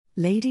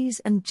Ladies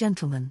and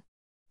gentlemen,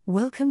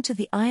 welcome to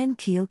the Iron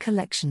Keel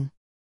Collection.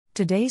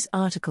 Today's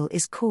article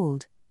is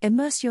called,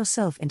 Immerse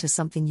Yourself into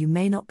Something You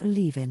May Not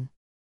Believe in.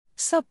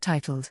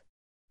 Subtitled,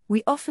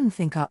 We often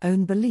think our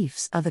own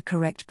beliefs are the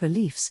correct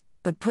beliefs,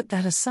 but put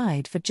that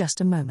aside for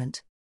just a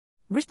moment.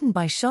 Written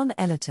by Sean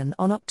Ellerton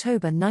on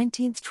October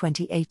 19,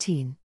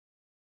 2018.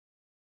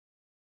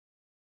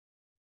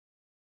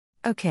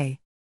 Okay.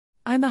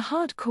 I'm a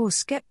hardcore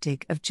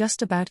skeptic of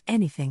just about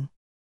anything.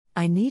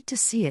 I need to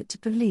see it to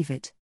believe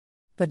it.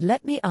 But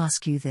let me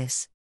ask you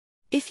this.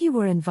 If you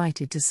were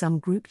invited to some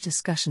group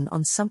discussion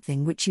on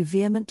something which you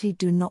vehemently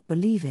do not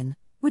believe in,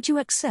 would you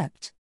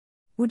accept?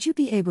 Would you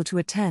be able to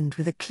attend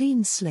with a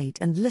clean slate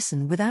and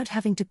listen without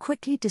having to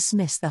quickly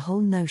dismiss the whole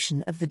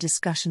notion of the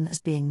discussion as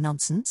being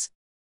nonsense?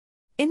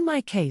 In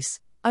my case,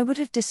 I would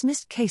have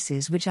dismissed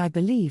cases which I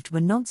believed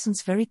were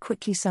nonsense very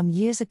quickly some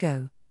years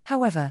ago.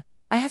 However,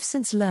 I have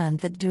since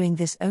learned that doing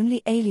this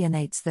only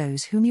alienates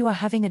those whom you are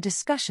having a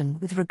discussion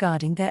with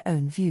regarding their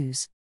own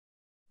views.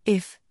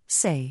 If,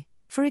 say,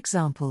 for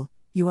example,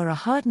 you are a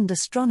hardened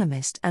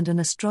astronomist and an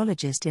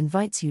astrologist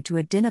invites you to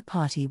a dinner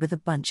party with a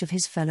bunch of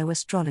his fellow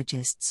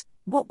astrologists,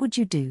 what would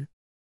you do?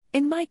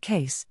 In my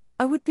case,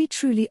 I would be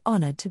truly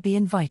honored to be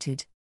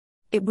invited.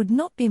 It would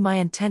not be my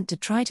intent to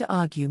try to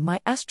argue my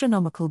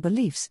astronomical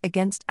beliefs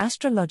against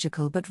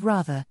astrological, but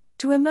rather,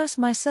 to immerse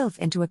myself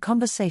into a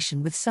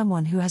conversation with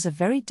someone who has a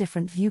very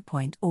different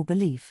viewpoint or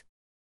belief.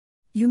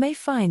 You may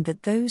find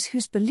that those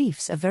whose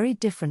beliefs are very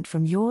different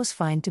from yours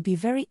find to be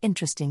very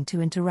interesting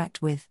to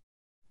interact with.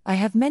 I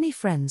have many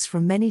friends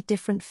from many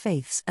different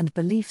faiths and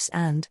beliefs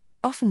and,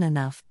 often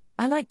enough,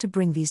 I like to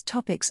bring these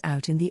topics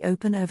out in the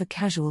open over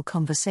casual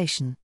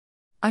conversation.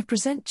 I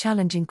present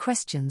challenging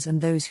questions and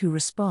those who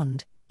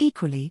respond,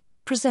 equally,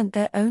 present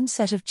their own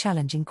set of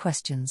challenging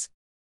questions.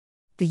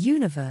 The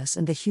universe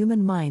and the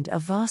human mind are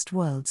vast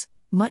worlds,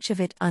 much of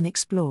it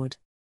unexplored.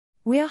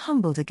 We are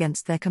humbled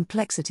against their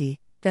complexity,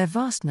 their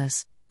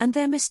vastness, and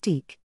their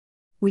mystique.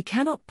 We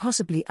cannot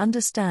possibly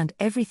understand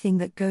everything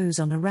that goes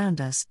on around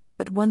us,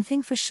 but one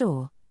thing for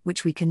sure,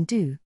 which we can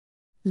do.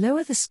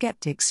 Lower the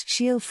skeptic's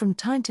shield from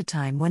time to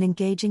time when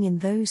engaging in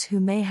those who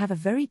may have a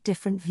very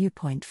different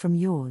viewpoint from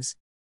yours.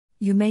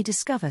 You may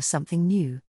discover something new.